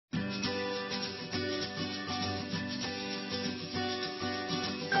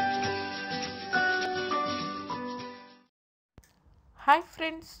Hi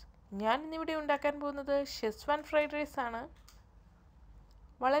friends, ഞാൻ ഇന്നിവിടെ ഉണ്ടാക്കാൻ പോകുന്നത് ഷെസ്വാൻ ഫ്രൈഡ് റൈസ് ആണ്.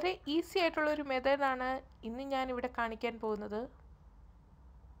 വളരെ ഈസി ആയിട്ടുള്ളൊരു മെത്തേഡാണ് ഇന്ന് ഞാനിവിടെ കാണിക്കാൻ പോകുന്നത്.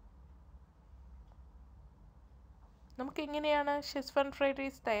 നമുക്ക് എങ്ങനെയാണ് ഷെസ്വാൻ ഫ്രൈഡ്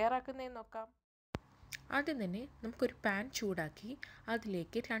റൈസ് തയ്യാറാക്കുന്നതെന്ന് നോക്കാം. ആദ്യം തന്നെ നമുക്കൊരു പാൻ ചൂടാക്കി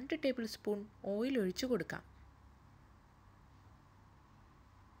അതിലേക്ക് 2 ടേബിൾ സ്പൂൺ ഓയിൽ ഒഴിച്ചു കൊടുക്കാം.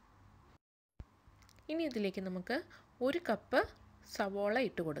 ഇനി ഇതിലേക്ക് നമുക്ക് 1 കപ്പ് സവോള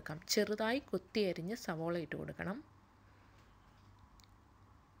ഇട്ട് കൊടുക്കാം. ചെറുതായി കൊത്തി അരിഞ്ഞ് സവോള ഇട്ട് കൊടുക്കണം.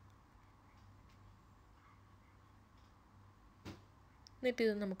 എന്നിട്ട്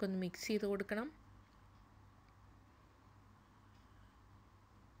ഇത് നമുക്കൊന്ന് മിക്സ് ചെയ്ത് കൊടുക്കണം.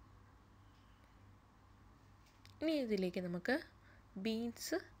 ഇനി ഇതിലേക്ക് നമുക്ക്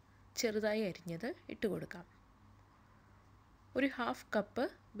ബീൻസ് ചെറുതായി അരിഞ്ഞത് ഇട്ട് കൊടുക്കാം. ഒരു 1/2 കപ്പ്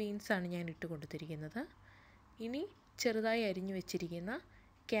ബീൻസാണ് ഞാൻ ഇട്ട് കൊടുത്തിരിക്കുന്നത്. ഇനി ചെറുതായി അരിഞ്ഞു വെച്ചിരിക്കുന്ന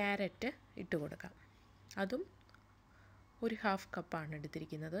ക്യാരറ്റ് ഇട്ട് കൊടുക്കാം. അതും ഒരു 1/2 കപ്പാണ്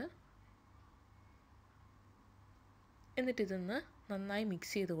എടുത്തിരിക്കുന്നത്. എന്നിട്ട് ഇതൊന്ന് നന്നായി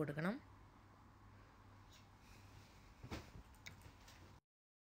മിക്സ് ചെയ്ത് കൊടുക്കണം.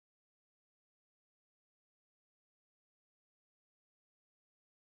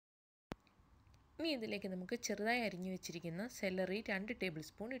 ഇനി ഇതിലേക്ക് നമുക്ക് ചെറുതായി അരിഞ്ഞു വെച്ചിരിക്കുന്ന സെലറി 2 ടേബിൾ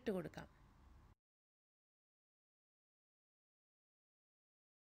സ്പൂൺ ഇട്ട് കൊടുക്കാം.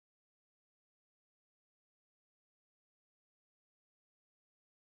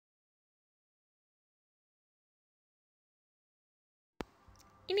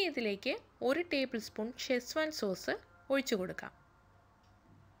 ഇനി ഇതിലേക്ക് 1 ടേബിൾ സ്പൂൺ ഷെസ്വാൻ സോസ് ഒഴിച്ചു കൊടുക്കാം.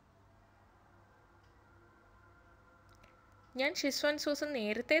 ഞാൻ ഷെസ്വാൻ സോസ്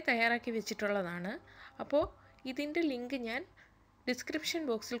നേരത്തെ തയ്യാറാക്കി വെച്ചിട്ടുള്ളതാണ്. അപ്പോൾ ഇതിൻ്റെ ലിങ്ക് ഞാൻ ഡിസ്ക്രിപ്ഷൻ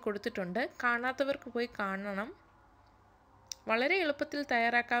ബോക്സിൽ കൊടുത്തിട്ടുണ്ട്. കാണാത്തവർക്ക് പോയി കാണണം. വളരെ എളുപ്പത്തിൽ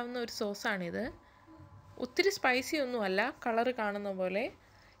തയ്യാറാക്കാവുന്ന ഒരു സോസാണിത്. ഒത്തിരി സ്പൈസി ഒന്നുമല്ല, കളറ് കാണുന്ന പോലെ.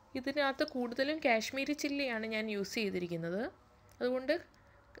 ഇതിനകത്ത് കൂടുതലും കാശ്മീരി ചില്ലിയാണ് ഞാൻ യൂസ് ചെയ്തിരിക്കുന്നത്. അതുകൊണ്ട്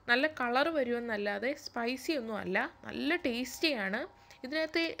നല്ല കളർ വരുമെന്നല്ലാതെ സ്പൈസി ഒന്നും അല്ല, നല്ല ടേസ്റ്റിയാണ്.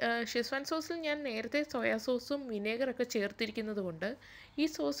 ഇതിനകത്ത് ഷെസ്വാൻ സോസിൽ ഞാൻ നേരത്തെ സോയാ സോസും വിനേഗറൊക്കെ ചേർത്തിരിക്കുന്നത് കൊണ്ട് ഈ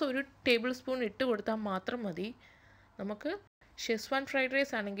സോസ് 1 ടേബിൾ സ്പൂൺ ഇട്ട് കൊടുത്താൽ മാത്രം മതി. നമുക്ക് ഷെസ്വാൻ ഫ്രൈഡ്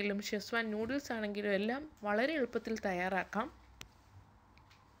റൈസ് ആണെങ്കിലും ഷെസ്വാൻ നൂഡിൽസ് ആണെങ്കിലും എല്ലാം വളരെ എളുപ്പത്തിൽ തയ്യാറാക്കാം.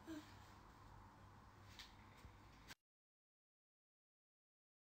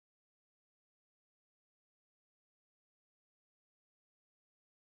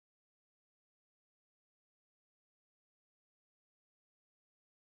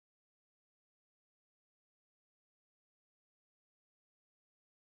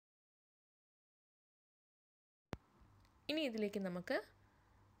 ഇനി ഇതിലേക്ക് നമുക്ക്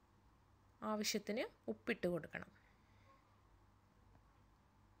ആവശ്യത്തിന് ഉപ്പിട്ട് കൊടുക്കണം.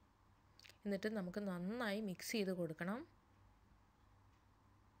 എന്നിട്ട് നമുക്ക് നന്നായി മിക്സ് ചെയ്ത് കൊടുക്കണം.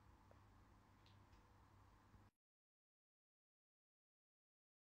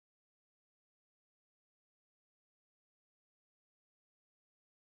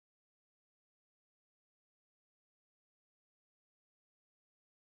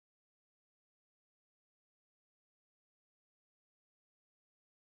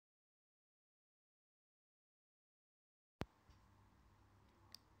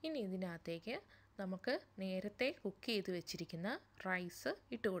 ഇനി ഇതിനകത്തേക്ക് നമുക്ക് നേരത്തെ കുക്ക് ചെയ്ത് വെച്ചിരിക്കുന്ന റൈസ്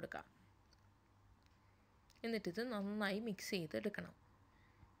ഇട്ട് കൊടുക്കാം. എന്നിട്ടിത് നന്നായി മിക്സ് ചെയ്തെടുക്കണം.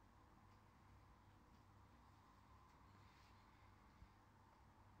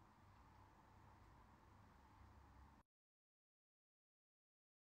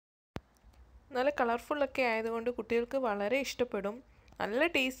 നല്ല കളർഫുള്ളൊക്കെ ആയതുകൊണ്ട് കുട്ടികൾക്ക് വളരെ ഇഷ്ടപ്പെടും. നല്ല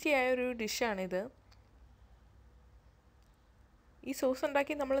ടേസ്റ്റി ആയൊരു ഡിഷാണിത്. ഈ സോസ്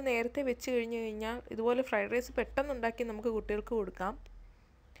ഉണ്ടാക്കി നമ്മൾ നേരത്തെ വെച്ച് കഴിഞ്ഞ് കഴിഞ്ഞാൽ ഇതുപോലെ ഫ്രൈഡ് റൈസ് പെട്ടെന്ന് ഉണ്ടാക്കി നമുക്ക് കുട്ടികൾക്ക് കൊടുക്കാം.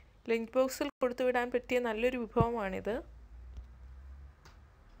 ലഞ്ച് ബോക്സിൽ കൊടുത്തു വിടാൻ പറ്റിയ നല്ലൊരു വിഭവമാണിത്.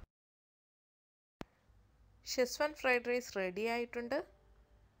 ഷെസ്വാൻ ഫ്രൈഡ് റൈസ് റെഡി ആയിട്ടുണ്ട്.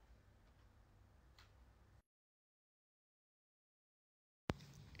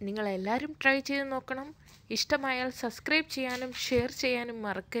 നിങ്ങളെല്ലാവരും ട്രൈ ചെയ്ത് നോക്കണം. ഇഷ്ടമായാൽ സബ്സ്ക്രൈബ് ചെയ്യാനും ഷെയർ ചെയ്യാനും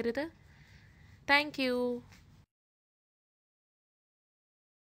മറക്കരുത്. Thank you.